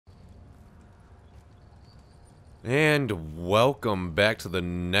And welcome back to the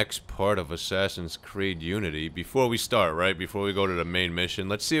next part of Assassin's Creed Unity. Before we start, right, before we go to the main mission,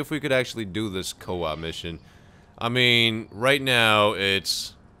 let's see if we could actually do this co-op mission. I mean, right now,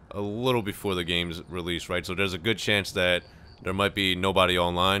 it's a little before the game's release, right? So there's a good chance that there might be nobody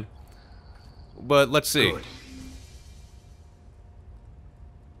online. But let's see. Good.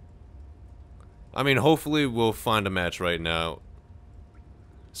 I mean, hopefully we'll find a match right now.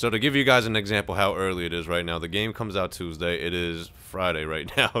 So to give you guys an example how early it is right now, the game comes out Tuesday. It is Friday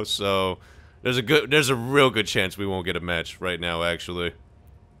right now, so there's a real good chance we won't get a match right now, actually.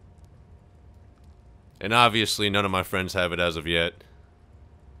 And obviously, none of my friends have it as of yet.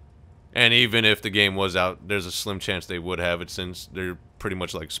 And even if the game was out, there's a slim chance they would have it since they're pretty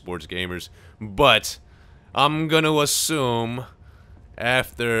much like sports gamers. But I'm gonna assume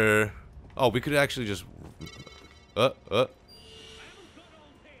after... Oh, we could actually just...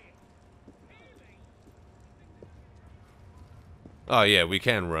 Oh, yeah, we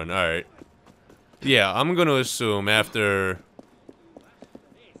can run. Alright. Yeah, I'm gonna assume after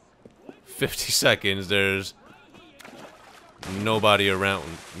 50 seconds, there's nobody around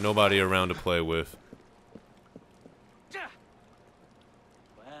to play with.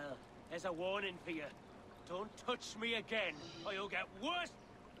 Well, there's a warning for you. Don't touch me again, or you'll get worse.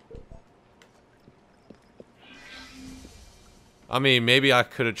 I mean, maybe I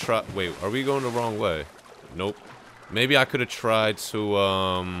could have tried... Wait, are we going the wrong way? Nope. Maybe I could have tried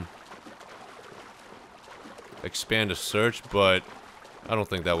to, expand a search, but I don't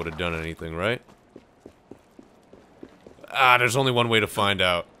think that would have done anything, right? Ah, there's only one way to find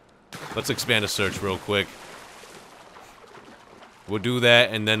out. Let's expand a search real quick. We'll do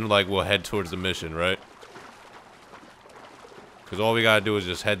that, and then, like, we'll head towards the mission, right? Because all we gotta do is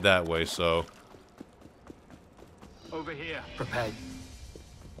just head that way, so... Over here. Prepared.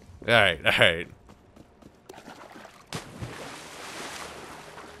 Alright, alright.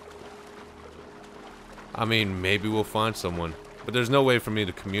 I mean, maybe we'll find someone. But there's no way for me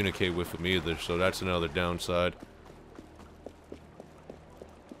to communicate with them either, so that's another downside.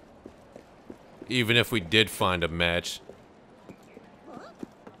 Even if we did find a match.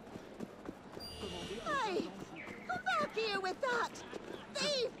 Hey! Come back here with that!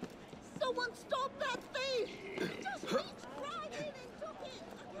 Thief! Someone stop that thief! Just reached right in and took it!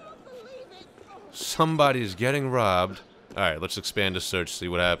 I can't believe it! Somebody's getting robbed. Alright, let's expand the search, see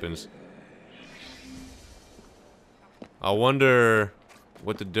what happens. I wonder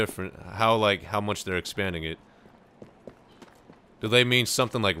what the different, how much they're expanding it. Do they mean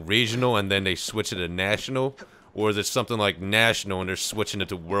something like regional and then they switch it to national? Or is it something like national and they're switching it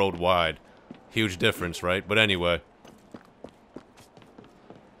to worldwide? Huge difference, right? But anyway.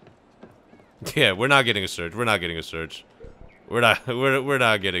 Yeah, we're not getting a search. We're not getting a search. We're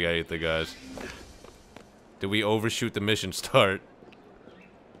not getting anything, guys. Did we overshoot the mission start?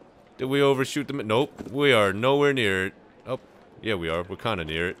 Did we overshoot the Nope. We are nowhere near it. Oh, yeah, we are. We're kind of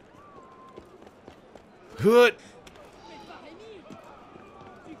near it. Hood.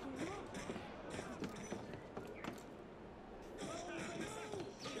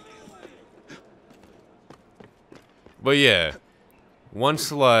 But yeah,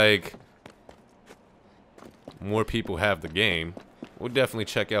 once, like, more people have the game, we'll definitely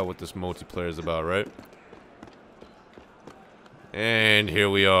check out what this multiplayer is about, right? And here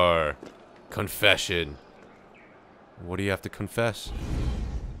we are. Confession. What do you have to confess?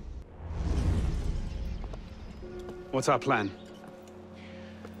 What's our plan?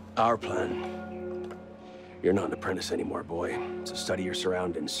 Our plan. You're not an apprentice anymore, boy. So study your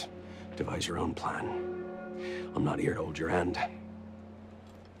surroundings. Devise your own plan. I'm not here to hold your hand.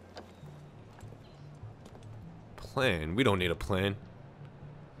 Plan? We don't need a plan.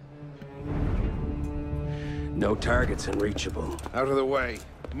 No targets unreachable. Out of the way.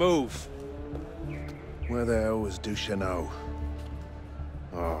 Move. Where the hell was Duchesneau?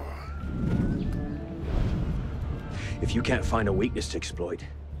 Oh. If you can't find a weakness to exploit,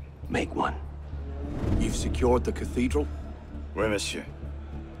 make one. You've secured the cathedral? Oui, monsieur.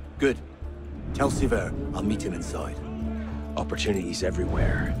 Good. Tell Siver I'll meet him inside. Opportunities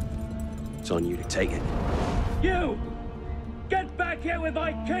everywhere. It's on you to take it. You! Get back here with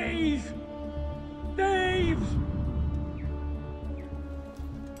my keys! Thieves!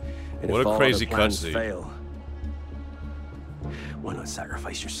 And What if a all crazy other plans cutscene. fail, why not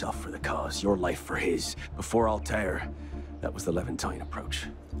sacrifice yourself for the cause, your life for his? Before Altair, that was the Levantine approach.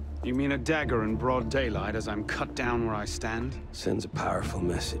 You mean a dagger in broad daylight as I'm cut down where I stand? Sends a powerful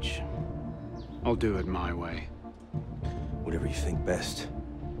message. I'll do it my way. Whatever you think best.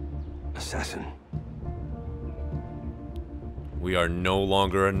 Assassin. We are no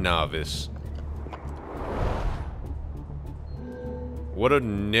longer a novice. What a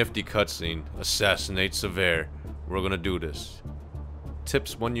nifty cutscene. Assassinate Severe. We're gonna do this.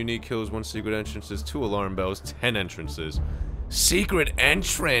 Tips, 1 unique kills, 1 secret entrances, 2 alarm bells, 10 entrances. Secret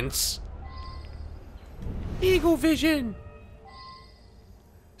entrance? Eagle vision!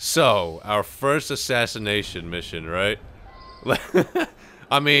 So, our first assassination mission, right?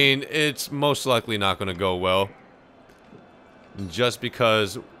 I mean, it's most likely not gonna go well. Just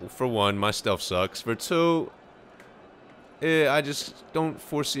because, for 1, my stealth sucks. For 2, I just don't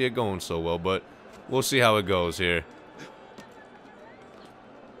foresee it going so well, but we'll see how it goes here.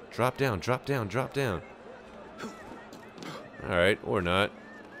 Drop down, drop down, drop down. Alright, or not.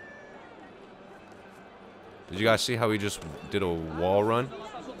 Did you guys see how he just did a wall run?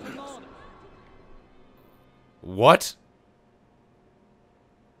 What?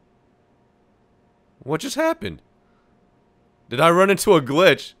 What just happened? Did I run into a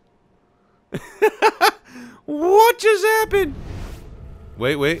glitch? What just happened?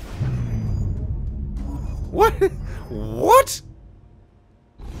 Wait, wait. What? What?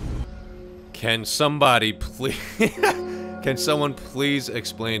 Can somebody please... Can someone please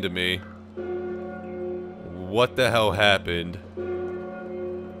explain to me what the hell happened?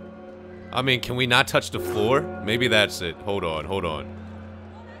 I mean, can we not touch the floor? Maybe that's it. Hold on, hold on.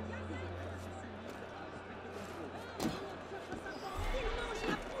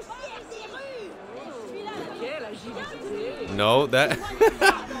 No, that...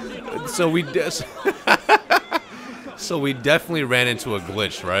 So we definitely ran into a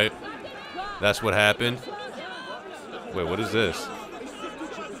glitch, right? That's what happened. Wait, what is this?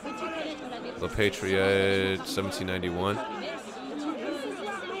 The Patriot 1791.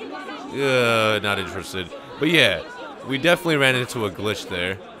 Yeah, not interested. But yeah, we definitely ran into a glitch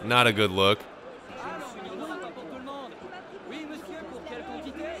there. Not a good look.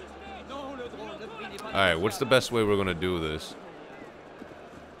 Alright, what's the best way we're gonna do this?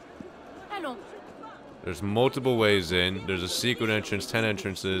 There's multiple ways in. There's a secret entrance, 10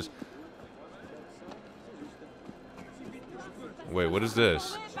 entrances. Wait, what is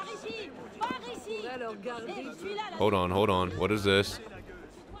this? Hold on, hold on. What is this?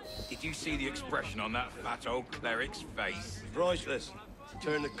 Did you see the expression on that fat old cleric's face? Priceless.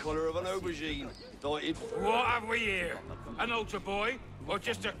 Turn the colour of an aubergine. Dieted. What have we here? An altar boy? Or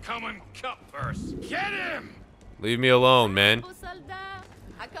just a common cut purse? Get him! Leave me alone, man.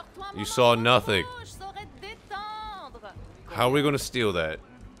 You saw nothing. How are we gonna steal that?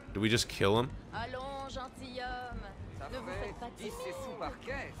 Do we just kill him?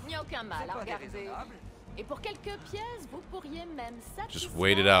 Just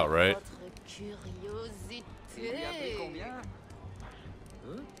wait it out, right?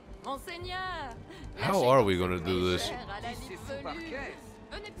 How are we gonna do this?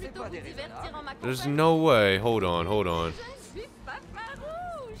 There's no way. Hold on, hold on.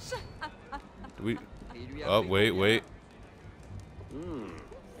 Do we... Oh, wait, wait.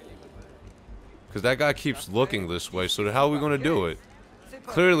 Because that guy keeps looking this way, so how are we gonna do it?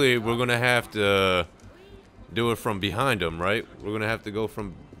 Clearly, we're gonna have to do it from behind him, right? We're gonna have to go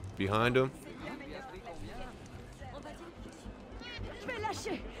from behind him.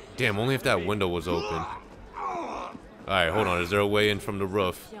 Damn, only if that window was open. Alright, hold on. Is there a way in from the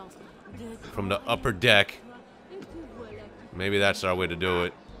roof? From the upper deck? Maybe that's our way to do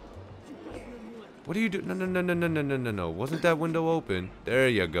it. What do you do? No, no, no, no, no, no, no, no, no. Wasn't that window open? There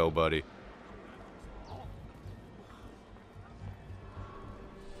you go, buddy.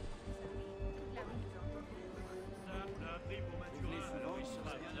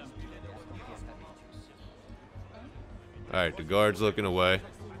 Alright, the guard's looking away.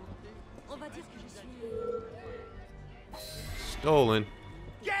 Stolen.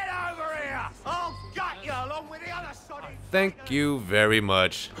 Get over here! I'll gut you along with the other soddy. Thank you very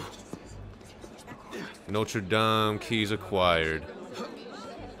much. Notre Dame keys acquired.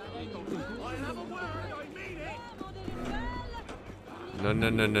 No,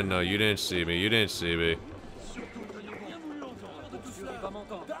 no, no, no, no. You didn't see me. You didn't see me.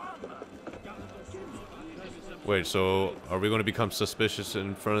 Wait, so are we going to become suspicious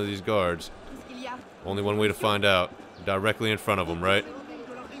in front of these guards? Only one way to find out. Directly in front of them, right?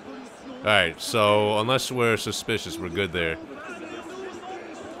 Alright, so unless we're suspicious, we're good there.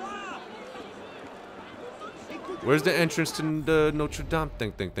 Where's the entrance to the Notre Dame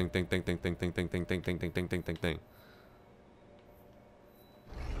thing?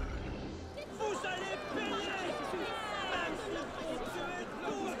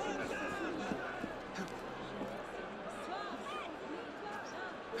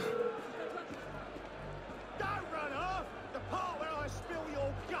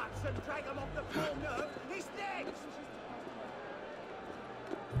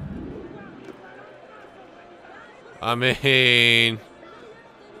 I mean,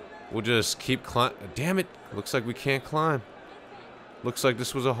 we'll just keep climb. Damn it. Looks like we can't climb. Looks like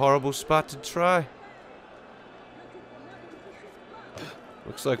this was a horrible spot to try.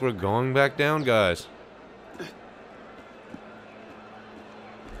 Looks like we're going back down, guys.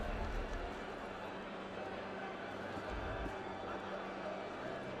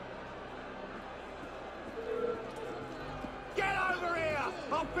 Get over here!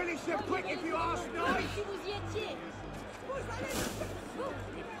 I'll finish you quick if you ask nice!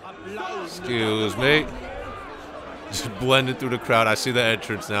 Excuse me. Just blended through the crowd. I see the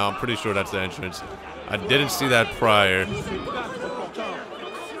entrance now. I'm pretty sure that's the entrance. I didn't see that prior.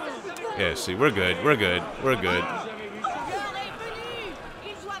 Yeah, see, we're good. We're good. We're good.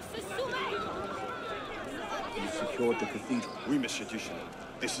 Secured the cathedral. Oui, Monsieur Duchesneau.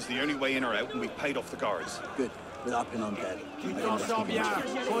 This is the only way in or out, and we've paid off the guards. Good. With our pin on dead.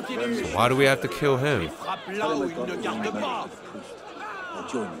 Why do we have to kill him? I'll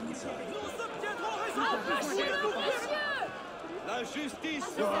join you inside.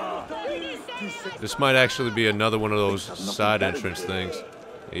 This might actually be another one of those side entrance things.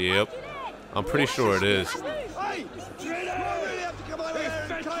 Yep. I'm pretty sure it is.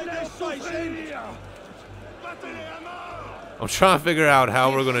 I'm trying to figure out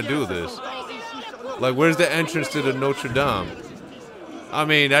how we're gonna do this. Like, where's the entrance to the Notre Dame? I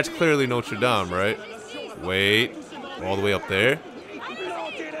mean, that's clearly Notre Dame, right? Wait. All the way up there?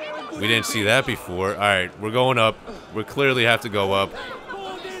 We didn't see that before. Alright, we're going up. We clearly have to go up.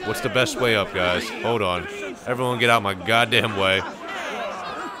 What's the best way up, guys? Hold on. Everyone get out my goddamn way.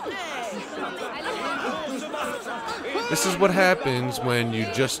 This is what happens when you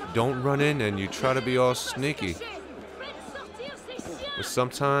just don't run in and you try to be all sneaky. But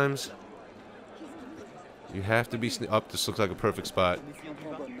sometimes you have to be up. This looks like a perfect spot.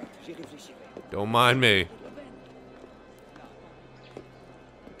 Don't mind me.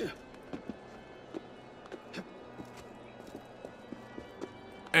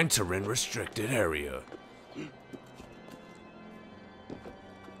 Enter in restricted area.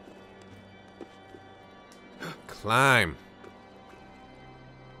 Climb.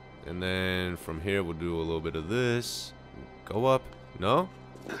 And then from here we'll do a little bit of this. Go up. No?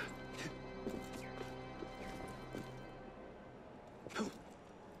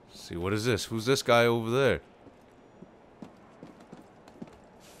 See, what is this? Who's this guy over there?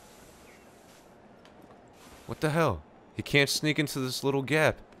 What the hell? He can't sneak into this little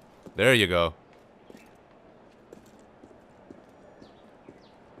gap. There you go.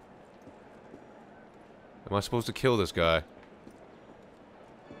 Am I supposed to kill this guy?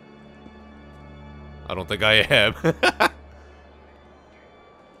 I don't think I am.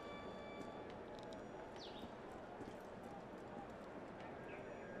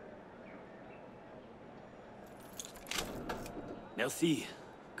 Merci.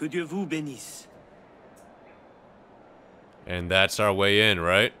 Que Dieu vous bénisse. And that's our way in,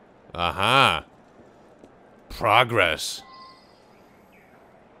 right? Aha. Progress.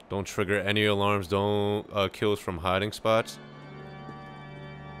 Don't trigger any alarms. Don't kills from hiding spots.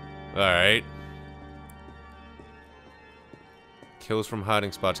 Alright. Kills from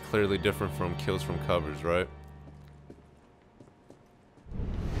hiding spots clearly different from kills from covers, right?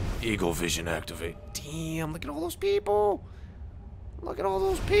 Eagle vision activate. Damn, look at all those people. Look at all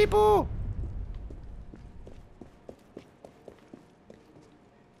those people.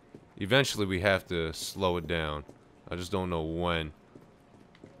 Eventually we have to slow it down. I just don't know when.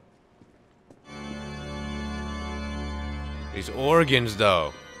 These organs,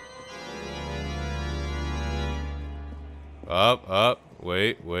 though. Up.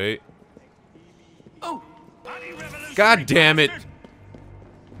 Wait. Oh! God damn it!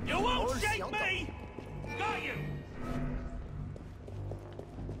 You won't shake me! Got you!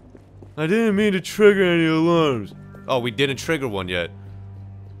 I didn't mean to trigger any alarms. Oh, we didn't trigger one yet.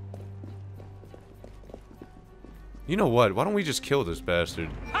 You know what? Why don't we just kill this bastard?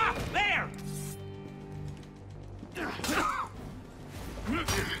 Ah! There!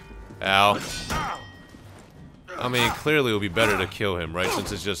 Ow. I mean, clearly it would be better to kill him, right?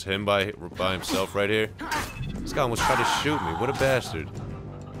 Since it's just him by himself right here. This guy almost tried to shoot me. What a bastard.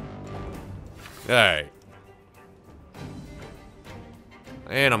 Alright.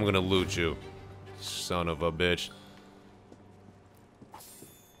 And I'm gonna loot you. Son of a bitch.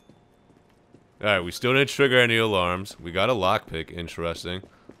 Alright, we still didn't trigger any alarms. We got a lockpick. Interesting.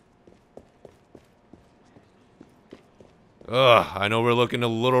 Ugh, I know we're looking a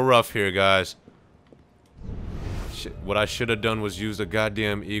little rough here, guys. What I should have done was use the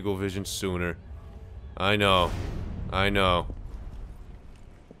goddamn eagle vision sooner. I know.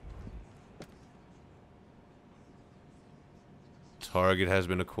 Target has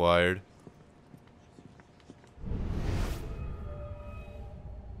been acquired.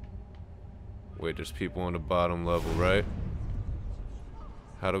 Wait, there's people on the bottom level, right?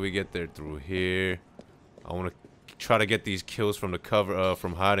 How do we get there? Through here. I want to try to get these kills from the cover,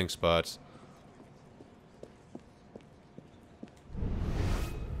 from hiding spots.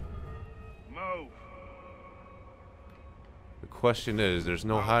 Move. The question is, there's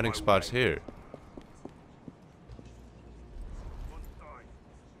no hiding spots here.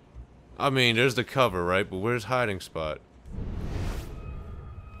 I mean, there's the cover, right? But where's hiding spot?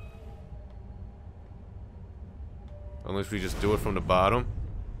 Unless we just do it from the bottom.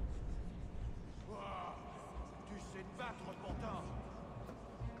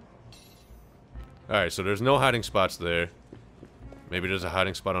 Alright, so there's no hiding spots there. Maybe there's a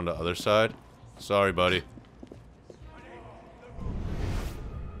hiding spot on the other side. Sorry, buddy.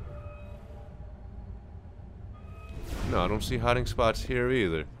 No, I don't see hiding spots here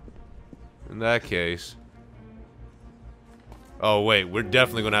either. In that case... Oh, wait. We're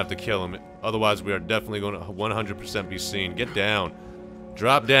definitely going to have to kill him. Otherwise, we are definitely going to 100% be seen. Get down.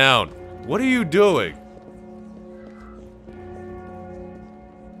 Drop down. What are you doing?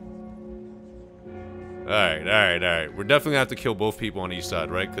 Alright, alright, alright. We're definitely going to have to kill both people on each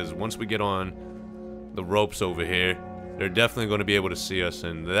side, right? Because once we get on the ropes over here, they're definitely going to be able to see us,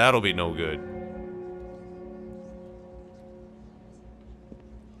 and that'll be no good.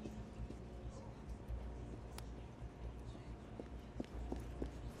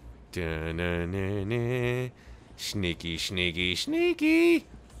 Da-na-na-na. Sneaky, sneaky, sneaky.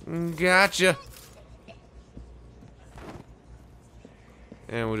 Gotcha.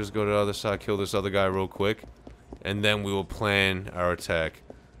 And we'll just go to the other side, kill this other guy real quick, and then we will plan our attack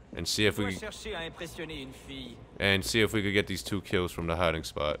and see if we could get these 2 kills from the hiding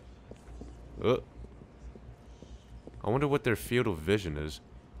spot. I wonder what their field of vision is.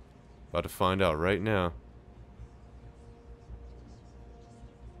 About to find out right now.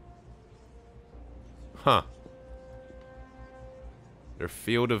 Huh. Their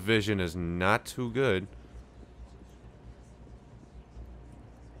field of vision is not too good.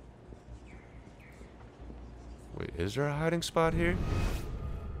 Wait, is there a hiding spot here?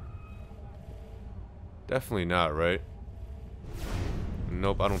 Definitely not, right?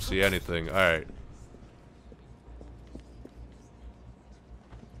 Nope, I don't see anything. Alright.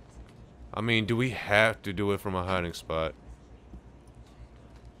 I mean, do we have to do it from a hiding spot?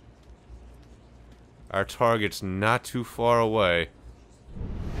 Our target's not too far away.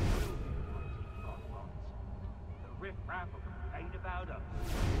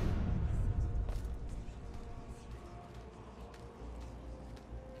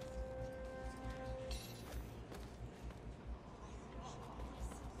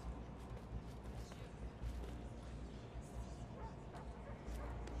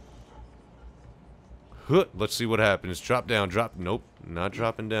 Let's see what happens. Drop down, drop. Nope, not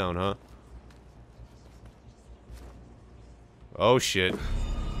dropping down, huh? Oh shit.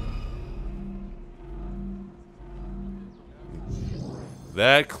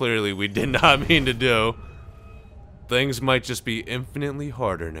 That clearly we did not mean to do. Things might just be infinitely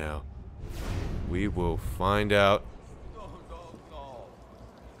harder now. We will find out.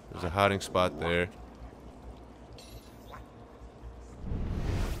 There's a hiding spot there.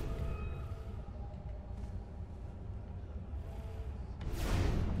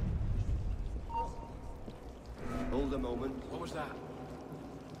 Hold a moment. What was that?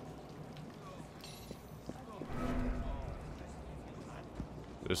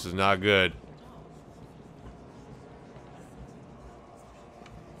 This is not good.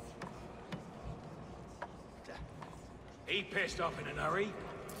 He pissed off in a hurry.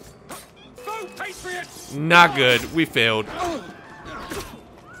 Go, Patriots! Not good. We failed.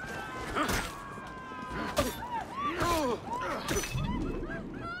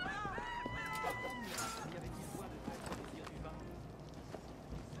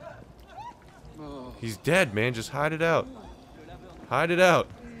 He's dead, man. Just hide it out. Hide it out.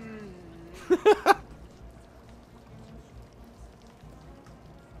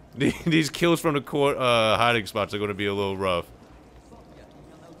 These kills from the hiding spots are going to be a little rough.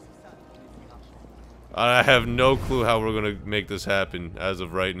 I have no clue how we're going to make this happen as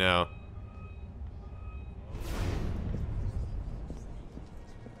of right now.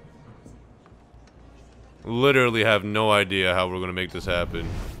 Literally have no idea how we're going to make this happen.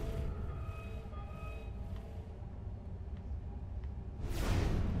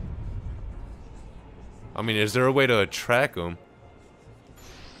 I mean, is there a way to track them?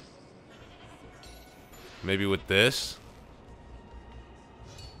 Maybe with this?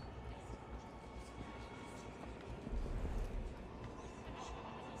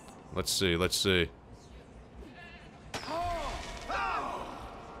 Let's see, let's see.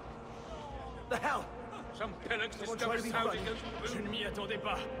 The hell? Some pillocks discovered sounding. Je ne m'y attendais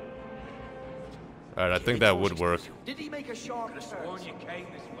pas. Alright, I think that would work. Did he make a sharp turn? Sworn you came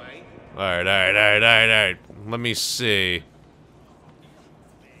this way. Alright. Let me see.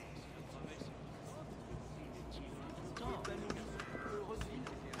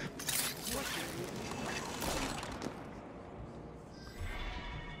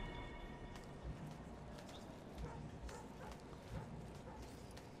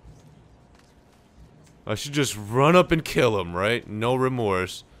 I should just run up and kill him, right? No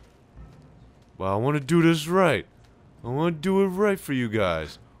remorse. But I want to do this right. I want to do it right for you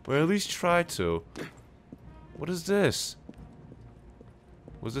guys. Or at least try to. What is this?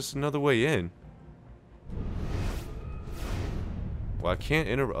 Was this another way in? Well, I can't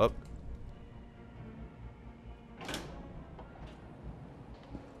interrupt.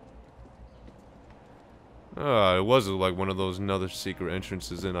 It was like one of those another secret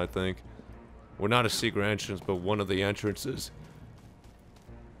entrances in, I think. Well, not a secret entrance, but one of the entrances.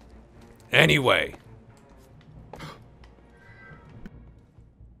 Anyway.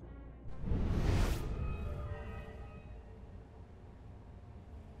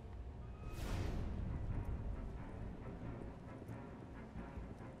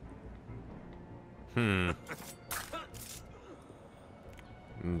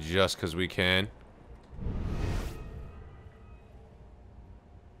 Just 'cause we can.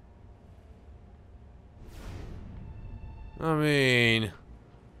 I mean,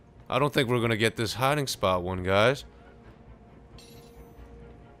 I don't think we're gonna get this hiding spot one, guys.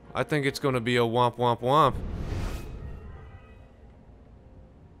 I think it's gonna be a womp womp womp.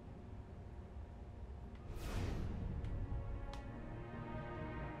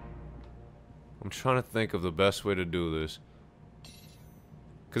 I'm trying to think of the best way to do this.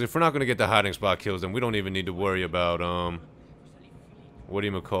 Because if we're not gonna get the hiding spot kills, then we don't even need to worry about, what do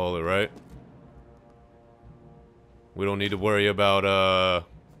you call it, right? We don't need to worry about,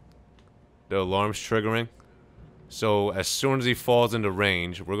 the alarms triggering. So, as soon as he falls into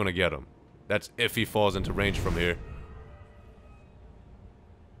range, we're gonna get him. That's if he falls into range from here.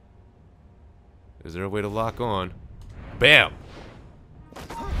 Is there a way to lock on? Bam!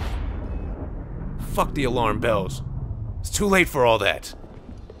 Fuck the alarm bells. It's too late for all that.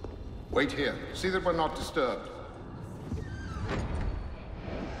 Wait here. See that we're not disturbed.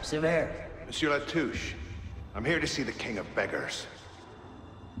 Sever, Monsieur Latouche, I'm here to see the King of Beggars.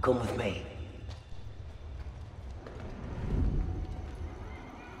 come with me.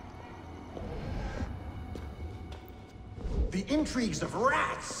 The intrigues of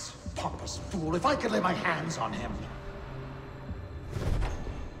rats! Pompous fool, if I could lay my hands on him.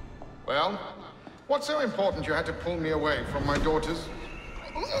 Well, what's so important you had to pull me away from my daughters?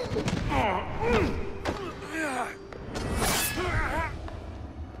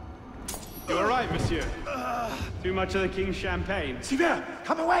 You all right, monsieur? Too much of the king's champagne? Sever,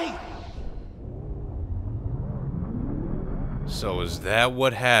 come away! So is that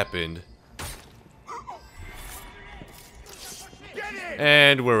what happened?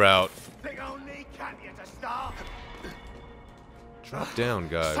 And we're out. Drop down,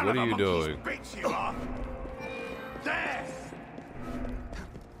 guy. What are you doing?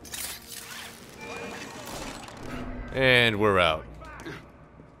 And we're out.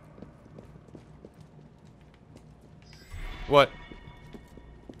 What?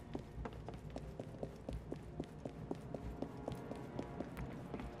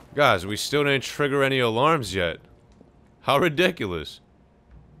 Guys, we still didn't trigger any alarms yet. How ridiculous.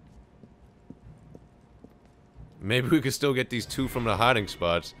 Maybe we could still get these two from the hiding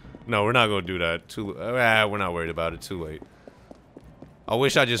spots. No, we're not going to do that. We're not worried about it. Too late. I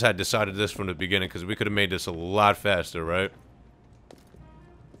wish I just had decided this from the beginning, because we could have made this a lot faster, right?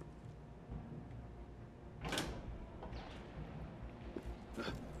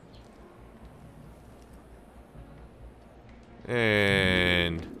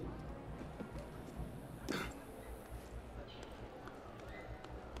 And...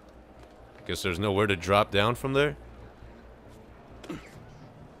 guess there's nowhere to drop down from there.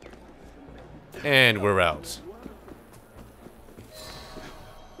 And we're out.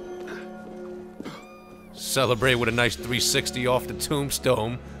 Celebrate with a nice 360 off the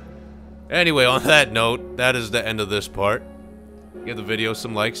tombstone. Anyway, on that note, that is the end of this part. Give the video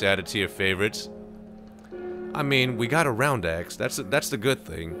some likes, add it to your favorites. I mean, we got a round axe. That's the good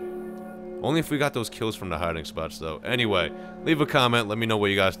thing. Only if we got those kills from the hiding spots, though. Anyway, leave a comment. Let me know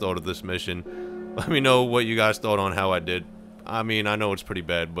what you guys thought of this mission. Let me know what you guys thought on how I did. I mean, I know it's pretty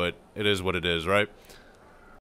bad, but it is what it is, right?